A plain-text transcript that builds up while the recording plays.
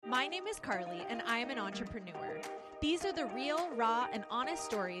My name is Carly, and I am an entrepreneur. These are the real, raw, and honest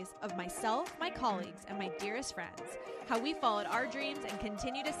stories of myself, my colleagues, and my dearest friends, how we followed our dreams and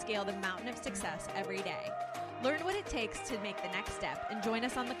continue to scale the mountain of success every day. Learn what it takes to make the next step and join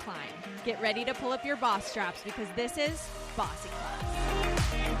us on the climb. Get ready to pull up your boss straps because this is Bossy Class.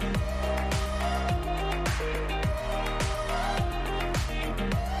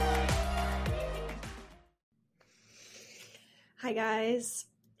 Hi guys,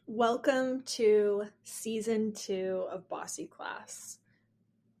 welcome to season 2 of Bossy Class.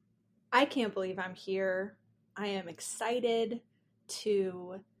 I can't believe I'm here. I am excited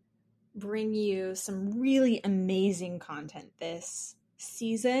to bring you some really amazing content this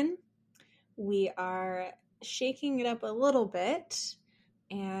season. We are shaking it up a little bit,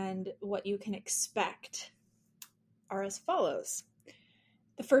 and what you can expect are as follows.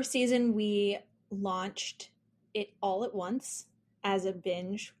 The first season we launched it all at once as a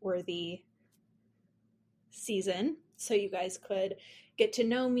binge-worthy season, so you guys could get to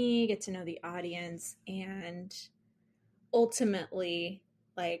know me, get to know the audience, and ultimately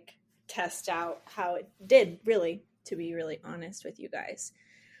test out how it did, really, to be really honest with you guys.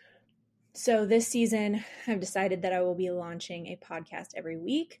 So this season, I've decided that I will be launching a podcast every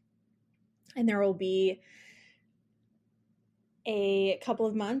week, and there will be a couple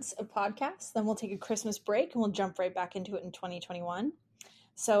of months of podcasts. Then we'll take a Christmas break and we'll jump right back into it in 2021.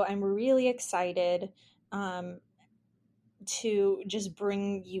 So I'm really excited to just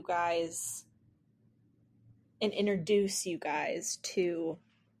bring you guys and introduce you guys to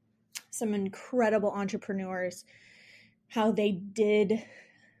some incredible entrepreneurs, how they did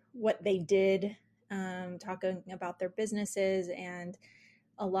what they did, talking about their businesses, and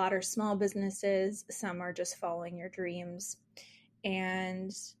a lot are small businesses, some are just following your dreams.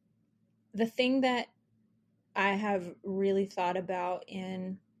 And the thing that I have really thought about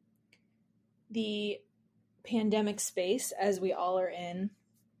in the pandemic space, as we all are in,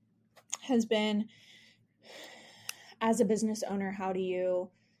 has been, as a business owner, how do you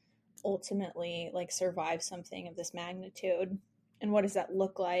ultimately survive something of this magnitude, and what does that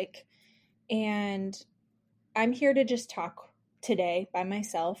look like? And I'm here to just talk today by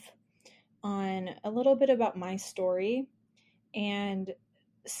myself on a little bit about my story and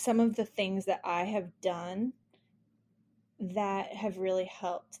some of the things that I have done that have really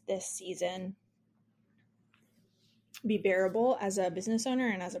helped this season be bearable as a business owner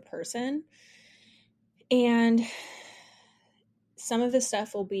and as a person. And some of the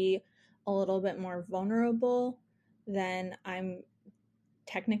stuff will be a little bit more vulnerable than I'm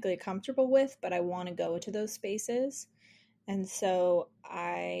technically comfortable with, but I want to go to those spaces. And so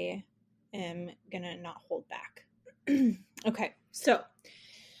I am going to not hold back. Okay, so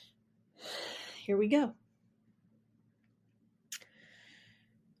here we go.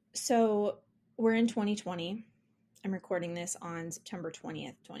 So we're in 2020. I'm recording this on September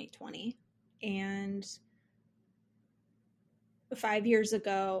 20th, 2020. And 5 years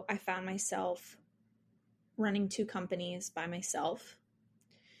ago, I found myself running 2 companies by myself.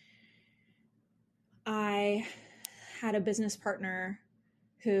 I had a business partner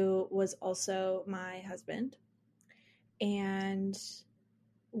who was also my husband, and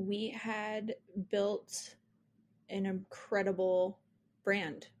we had built an incredible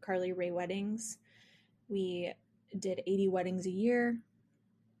brand, Carly Ray Weddings. We did 80 weddings a year.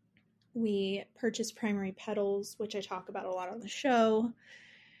 We purchased Primary Petals, which I talk about a lot on the show.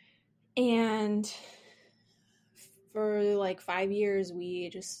 And for 5 years, we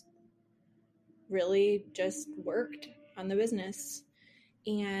just really just worked on the business.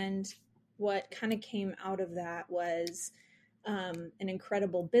 And what kind of came out of that was an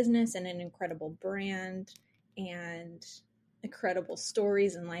incredible business and an incredible brand and incredible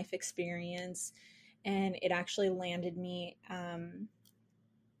stories and life experience. And it actually landed me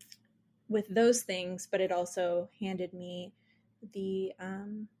with those things, but it also handed me the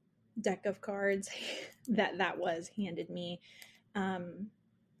deck of cards that was handed me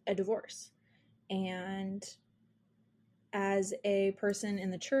a divorce. And as a person in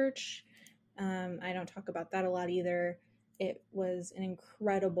the church, I don't talk about that a lot either. It was an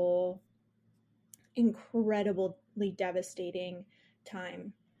incredibly devastating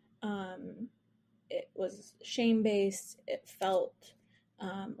time. It was shame-based. It felt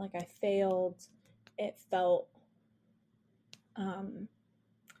like I failed. It felt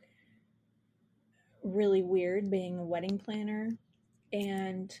really weird being a wedding planner.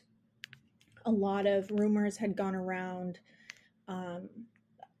 And a lot of rumors had gone around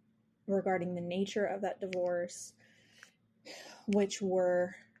regarding the nature of that divorce, which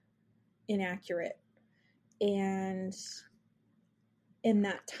were inaccurate. And in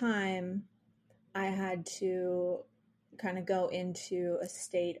that time, I had to kind of go into a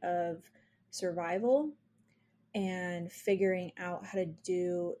state of survival and figuring out how to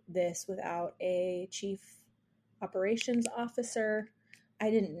do this without a chief operations officer. I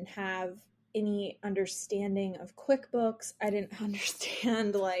didn't have any understanding of QuickBooks. I didn't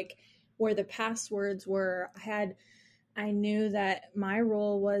understand like where the passwords were. I knew that my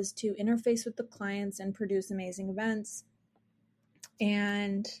role was to interface with the clients and produce amazing events.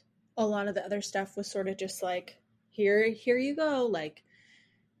 And a lot of the other stuff was sort of just like, here you go, like,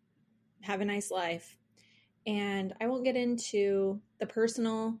 have a nice life. And I won't get into the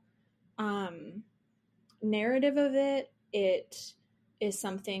personal narrative of it. It is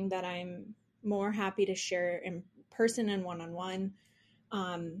something that I'm more happy to share in person and one-on-one.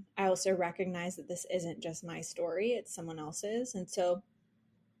 I also recognize that this isn't just my story, it's someone else's. And so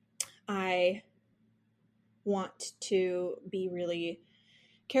I want to be really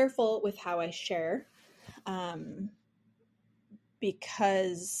careful with how I share,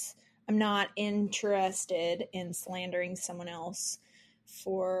 because I'm not interested in slandering someone else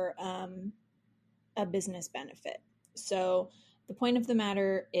for a business benefit. So the point of the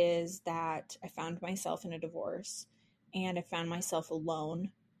matter is that I found myself in a divorce, and I found myself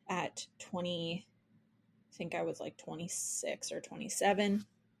alone at 20, I think I was like 26 or 27,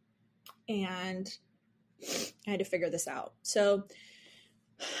 and I had to figure this out. So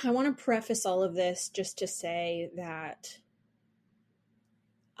I want to preface all of this just to say that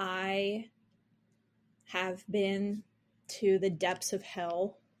I have been to the depths of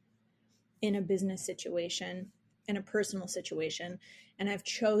hell in a business situation, in a personal situation, and I've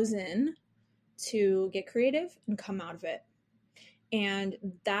chosen to get creative and come out of it. And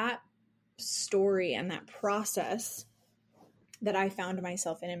that story and that process that I found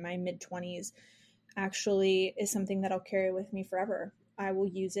myself in my mid-20s actually is something that I'll carry with me forever. I will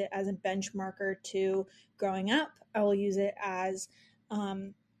use it as a benchmarker to growing up. I will use it as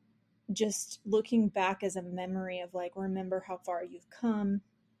just looking back as a memory of like, remember how far you've come.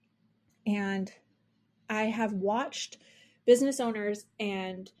 And I have watched business owners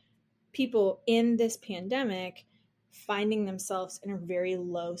and people in this pandemic finding themselves in a very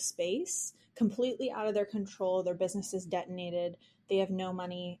low space, completely out of their control. Their business is detonated. They have no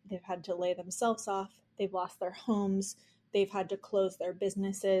money. They've had to lay themselves off. They've lost their homes. They've had to close their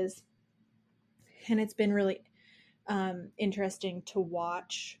businesses. And it's been really interesting to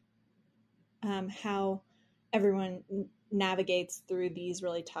watch how everyone navigates through these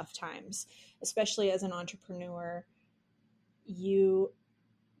really tough times. Especially as an entrepreneur, you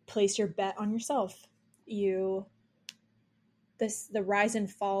place your bet on yourself. The rise and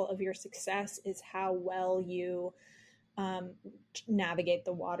fall of your success is how well you navigate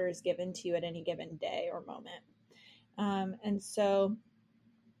the waters given to you at any given day or moment. And so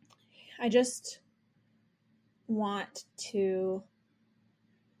I just want to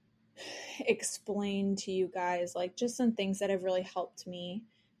explain to you guys like just some things that have really helped me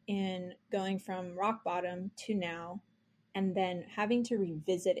in going from rock bottom to now, and then having to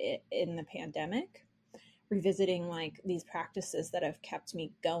revisit it in the pandemic, revisiting like these practices that have kept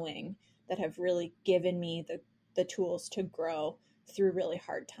me going, that have really given me the tools to grow through really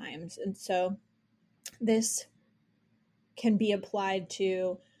hard times. And so this can be applied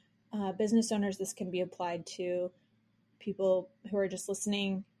to business owners. This can be applied to people who are just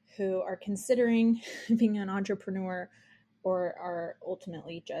listening, who are considering being an entrepreneur, or are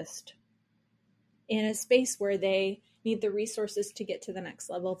ultimately just in a space where they need the resources to get to the next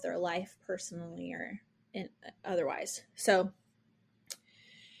level of their life, personally or otherwise. So,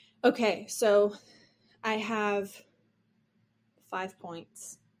 okay, so I have 5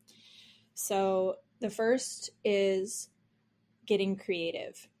 points. So the first is getting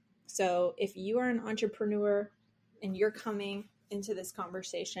creative. So if you are an entrepreneur and you're coming into this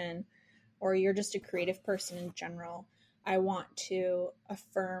conversation, or you're just a creative person in general, I want to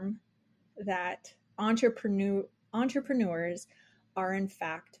affirm that entrepreneurs are in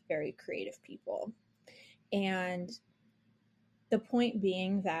fact very creative people. And the point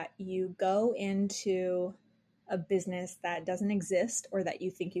being that you go into a business that doesn't exist, or that you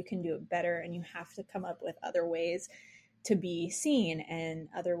think you can do it better, and you have to come up with other ways to be seen and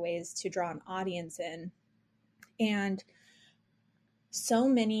other ways to draw an audience in. And so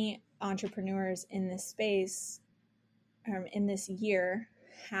many entrepreneurs in this space, in this year,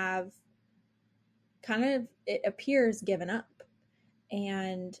 have kind of, it appears, given up.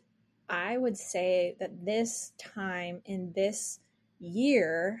 And I would say that this time in this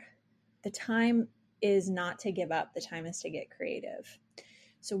year, the time is not to give up. The time is to get creative.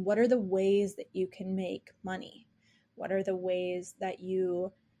 So what are the ways that you can make money? What are the ways that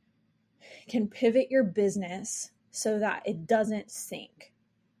you can pivot your business so that it doesn't sink?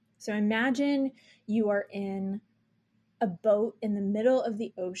 So imagine you are in a boat in the middle of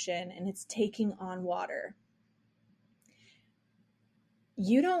the ocean and it's taking on water.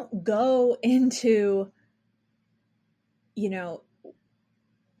 You don't go into, you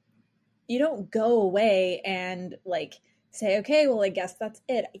don't go away and like say, okay, well, I guess that's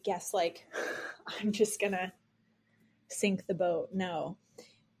it. I guess like I'm just gonna sink the boat. No,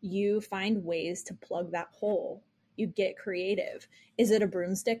 you find ways to plug that hole. You get creative. Is it a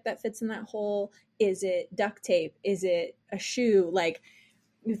broomstick that fits in that hole? Is it duct tape? Is it a shoe? Like,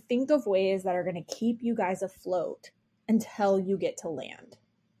 you think of ways that are going to keep you guys afloat until you get to land.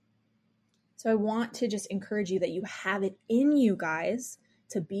 So I want to just encourage you that you have it in you guys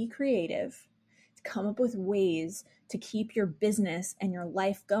to be creative, to come up with ways to keep your business and your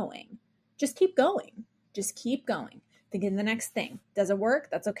life going. Just keep going. Just keep going. Think of the next thing. Does it work?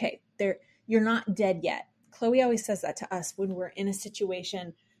 That's okay. You're not dead yet. Chloe always says that to us when we're in a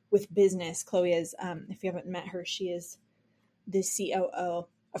situation with business. Chloe is, if you haven't met her, she is the COO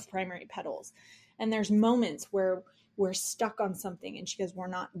of Primary Petals. And there's moments where we're stuck on something and she goes, we're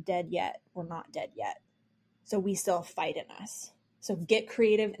not dead yet. We're not dead yet. So we still have fight in us. So get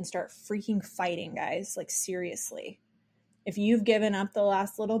creative and start freaking fighting, guys. Like, seriously. If you've given up the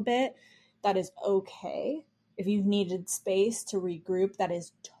last little bit, that is okay. If you've needed space to regroup, that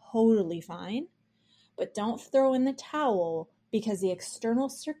is totally fine. But don't throw in the towel because the external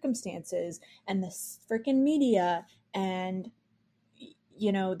circumstances and the freaking media and,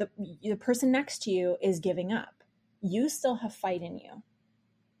 the person next to you is giving up. You still have fight in you.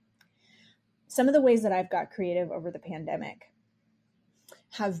 Some of the ways that I've got creative over the pandemic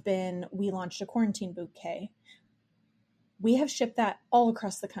have been, we launched a quarantine bouquet. We have shipped that all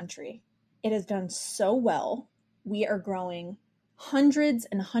across the country. It has done so well. We are growing hundreds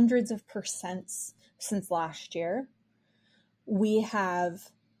and hundreds of percents since last year. We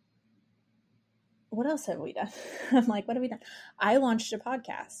have, what else have we done? I'm like, what have we done? I launched a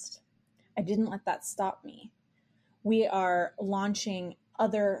podcast. I didn't let that stop me. We are launching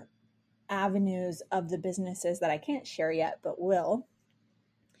other avenues of the businesses that I can't share yet, but will.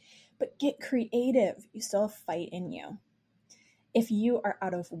 But get creative. You still have fight in you. If you are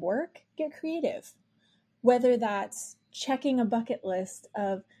out of work, get creative. Whether that's checking a bucket list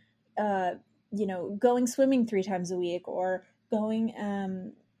of, going swimming 3 times a week or going,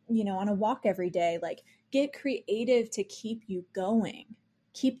 on a walk every day. Like, get creative to keep you going.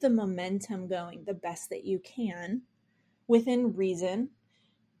 Keep the momentum going the best that you can within reason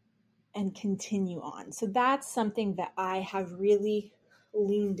and continue on. So that's something that I have really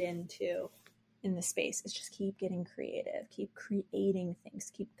leaned into in the space, is just keep getting creative, keep creating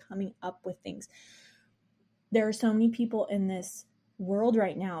things, keep coming up with things. There are so many people in this world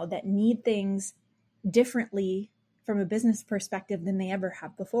right now that need things differently from a business perspective than they ever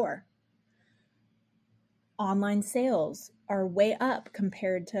have before. Online sales are way up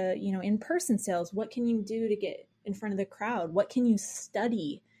compared to, in-person sales. What can you do to get in front of the crowd? What can you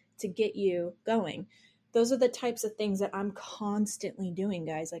study to get you going? Those are the types of things that I'm constantly doing,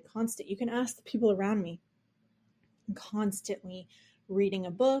 guys. You can ask the people around me. I'm constantly reading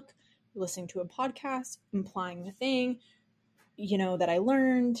a book, listening to a podcast, implying the thing, that I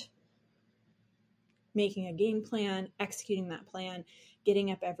learned, making a game plan, executing that plan,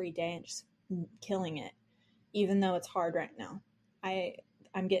 getting up every day and just killing it, even though it's hard right now.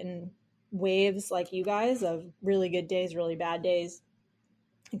 I'm getting waves like you guys of really good days, really bad days,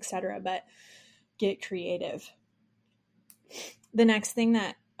 etc. But get creative. The next thing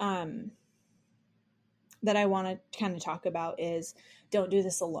that I want to kind of talk about is, don't do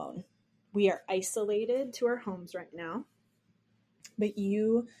this alone. We are isolated to our homes right now, but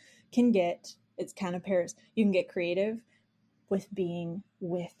you can get, it's kind of pairs, you can get creative with being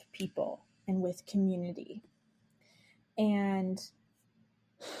with people and with community. And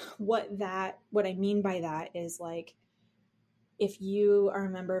what I mean by that is, like, if you are a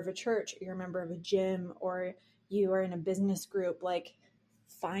member of a church, or you're a member of a gym, or you are in a business group, like,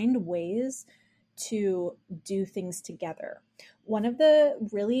 find ways to do things together. One of the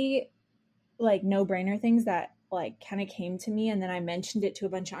really, like, no-brainer things that, like, kind of came to me, and then I mentioned it to a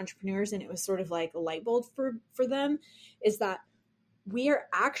bunch of entrepreneurs, and it was sort of like a light bulb for them, is that we are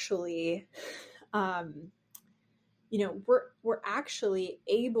actually, we're actually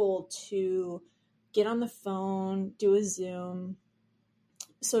able to get on the phone, do a Zoom,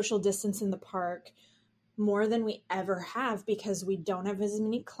 social distance in the park more than we ever have, because we don't have as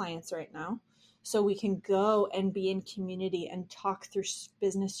many clients right now. So we can go and be in community and talk through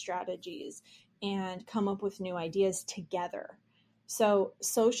business strategies and come up with new ideas together. So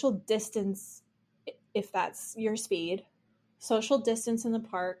social distance, if that's your speed, social distance in the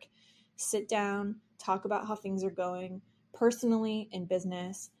park, sit down, talk about how things are going personally in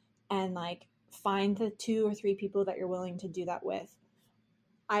business, and like find the 2 or 3 people that you're willing to do that with.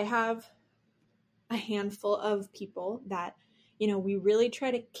 I have a handful of people that, we really try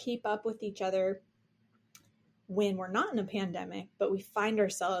to keep up with each other when we're not in a pandemic, but we find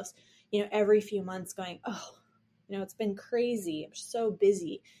ourselves, every few months going, oh, it's been crazy. I'm so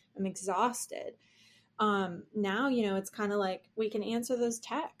busy. I'm exhausted. Now, it's kind of like we can answer those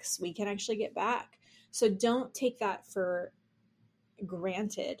texts. We can actually get back. So don't take that for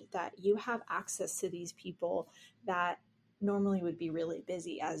granted that you have access to these people that normally would be really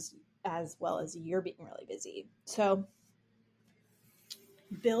busy as well as you're being really busy. So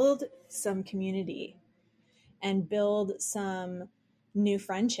build some community and build some new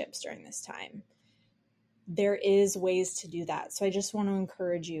friendships during this time. There is ways to do that. So I just want to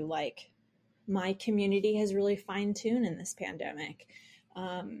encourage you, like, my community has really fine-tuned in this pandemic.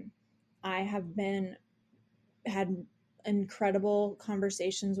 I have had incredible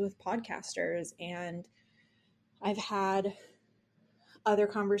conversations with podcasters, and I've had other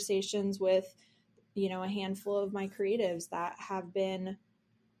conversations with, a handful of my creatives that have been,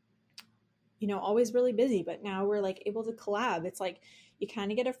 always really busy, but now we're like able to collab. It's like you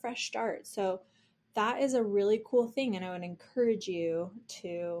kind of get a fresh start. So that is a really cool thing. And I would encourage you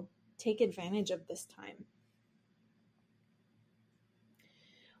to take advantage of this time.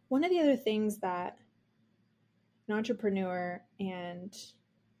 One of the other things that an entrepreneur and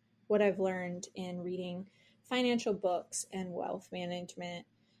what I've learned in reading financial books and wealth management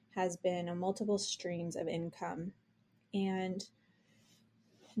has been a multiple streams of income. And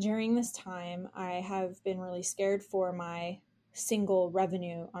during this time, I have been really scared for my single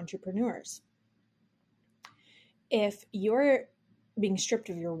revenue entrepreneurs. If you're being stripped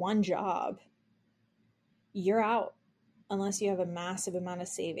of your one job, you're out unless you have a massive amount of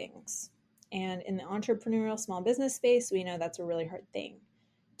savings. And in the entrepreneurial small business space, we know that's a really hard thing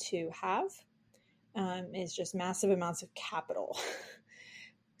to have. It's just massive amounts of capital.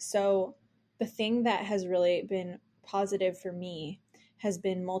 So the thing that has really been positive for me has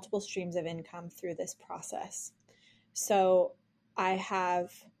been multiple streams of income through this process. So I'm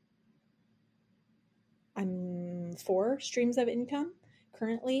 4 streams of income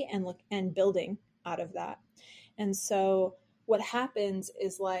currently and building out of that. And so what happens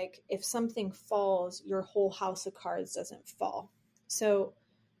is, like, if something falls, your whole house of cards doesn't fall. So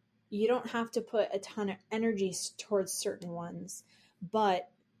you don't have to put a ton of energy towards certain ones, but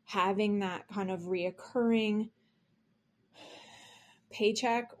having that kind of reoccurring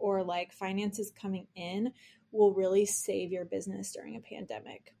paycheck or like finances coming in will really save your business during a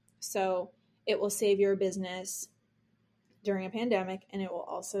pandemic. So it will save your business during a pandemic, and it will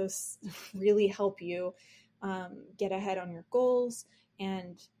also really help you get ahead on your goals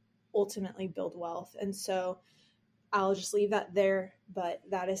and ultimately build wealth. And so I'll just leave that there, but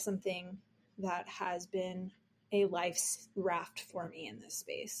that is something that has been a life's raft for me in this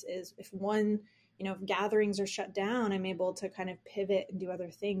space. Is if if gatherings are shut down, I'm able to kind of pivot and do other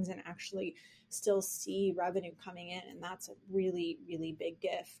things and actually still see revenue coming in. And that's a really, really big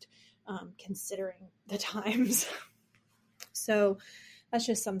gift, considering the times. So that's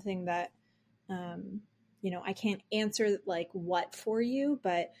just something that, I can't answer like what for you,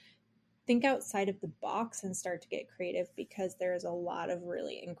 but think outside of the box and start to get creative, because there's a lot of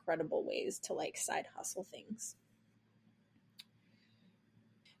really incredible ways to like side hustle things.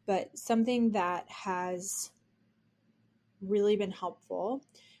 But something that has really been helpful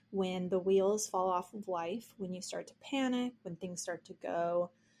when the wheels fall off of life, when you start to panic, when things start to go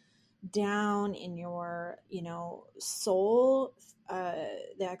down in your, soul,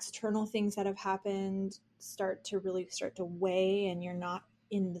 the external things that have happened start to weigh, and you're not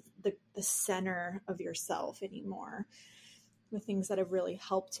in the center of yourself anymore. The things that have really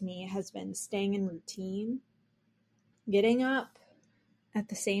helped me has been staying in routine, getting up at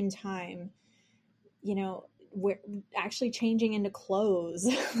the same time, we're actually changing into clothes,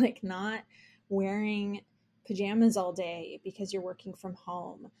 like not wearing pajamas all day because you're working from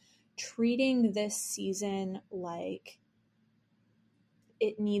home. Treating this season like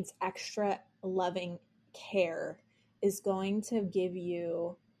it needs extra loving care is going to give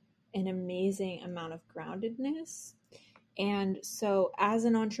you an amazing amount of groundedness. And so as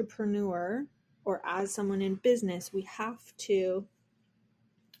an entrepreneur or as someone in business, we have to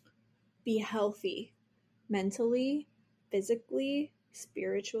be healthy mentally, physically,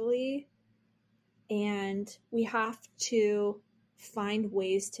 spiritually, and we have to find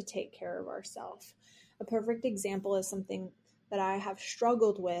ways to take care of ourselves. A perfect example is something that I have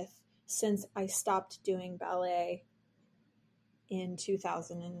struggled with since I stopped doing ballet in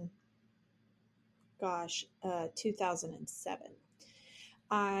 2007.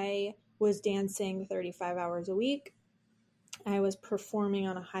 I was dancing 35 hours a week. I was performing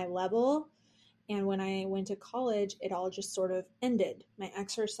on a high level. And when I went to college, it all just sort of ended. My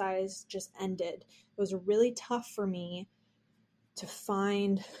exercise just ended. It was really tough for me to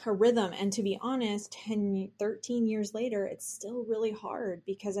find a rhythm. And to be honest, 13 years later, it's still really hard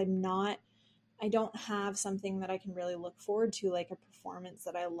because I don't have something that I can really look forward to, like a performance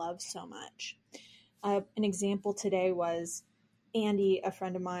that I love so much. An example today was Andy, a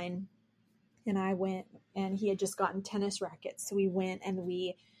friend of mine, and I went, and he had just gotten tennis rackets. So we went and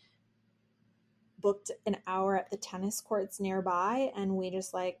we booked an hour at the tennis courts nearby, and we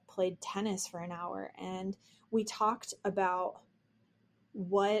just played tennis for an hour. And we talked about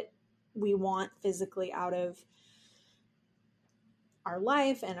what we want physically out of our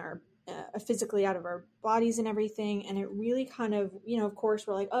life and our physically out of our bodies and everything. And it really kind of, of course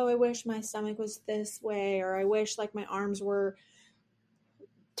we're like, oh, I wish my stomach was this way, or I wish my arms were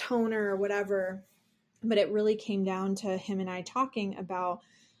toner or whatever. But it really came down to him and I talking about,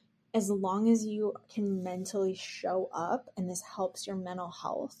 as long as you can mentally show up and this helps your mental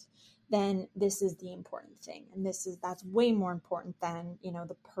health, then this is the important thing. And that's way more important than,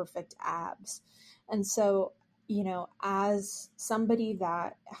 the perfect abs. And so, as somebody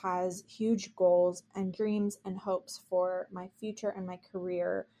that has huge goals and dreams and hopes for my future and my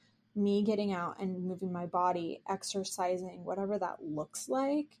career, me getting out and moving my body, exercising, whatever that looks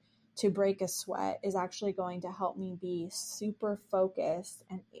like, to break a sweat is actually going to help me be super focused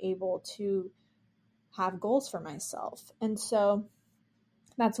and able to have goals for myself. And so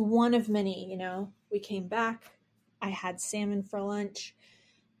that's one of many. We came back, I had salmon for lunch,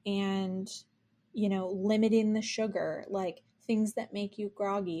 and, limiting the sugar, things that make you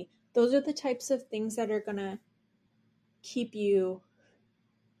groggy. Those are the types of things that are going to keep you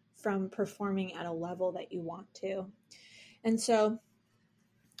from performing at a level that you want to. And so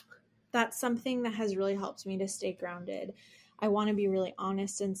that's something that has really helped me to stay grounded. I want to be really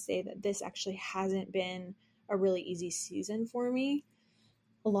honest and say that this actually hasn't been a really easy season for me.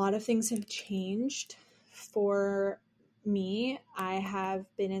 A lot of things have changed for me. I have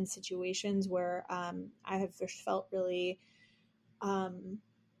been in situations where I have felt really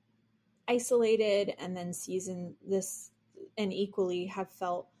isolated, and then and equally have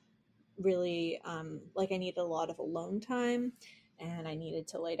felt really like I needed a lot of alone time, and I needed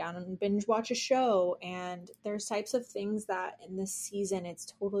to lay down and binge watch a show. And there's types of things that in this season,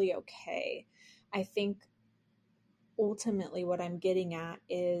 it's totally okay. I think ultimately what I'm getting at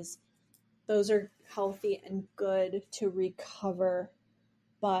is those are healthy and good to recover,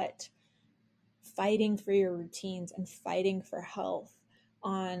 but fighting for your routines and fighting for health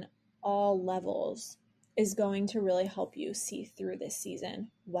on all levels is going to really help you see through this season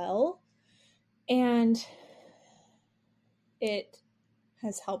well. And it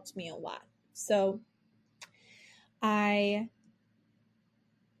has helped me a lot. So I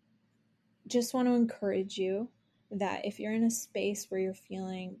just want to encourage you that if you're in a space where you're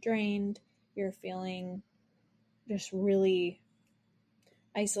feeling drained, you're feeling just really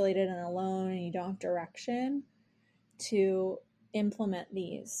isolated and alone, and you don't have direction, to implement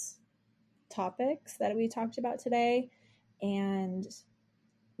these topics that we talked about today, and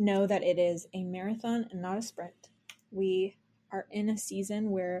know that it is a marathon and not a sprint. We are in a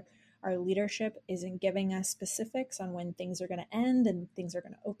season where our leadership isn't giving us specifics on when things are going to end and things are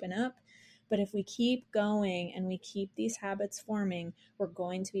going to open up. But if we keep going and we keep these habits forming, we're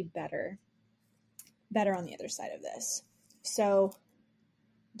going to be better on the other side of this. So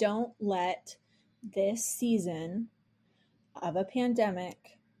don't let this season of a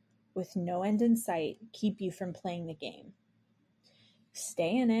pandemic with no end in sight keep you from playing the game.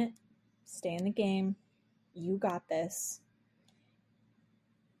 Stay in it. Stay in the game. You got this.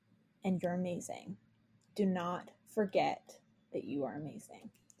 And you're amazing. Do not forget that you are amazing.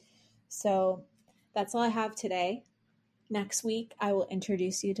 So that's all I have today. Next week, I will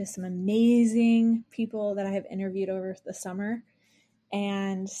introduce you to some amazing people that I have interviewed over the summer.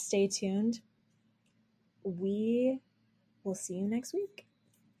 And stay tuned. We will see you next week.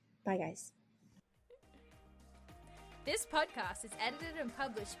 Bye, guys. This podcast is edited and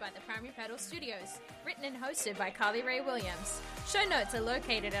published by the Primary Pedal Studios, written and hosted by Carly Rae Williams. Show notes are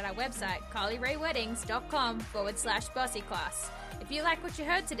located at our website, carlyrayweddings.com/bossyclass. If you like what you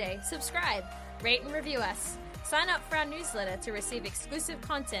heard today, subscribe, rate and review us. Sign up for our newsletter to receive exclusive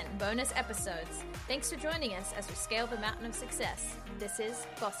content and bonus episodes. Thanks for joining us as we scale the mountain of success. This is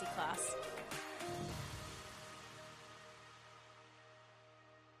Bossy Class.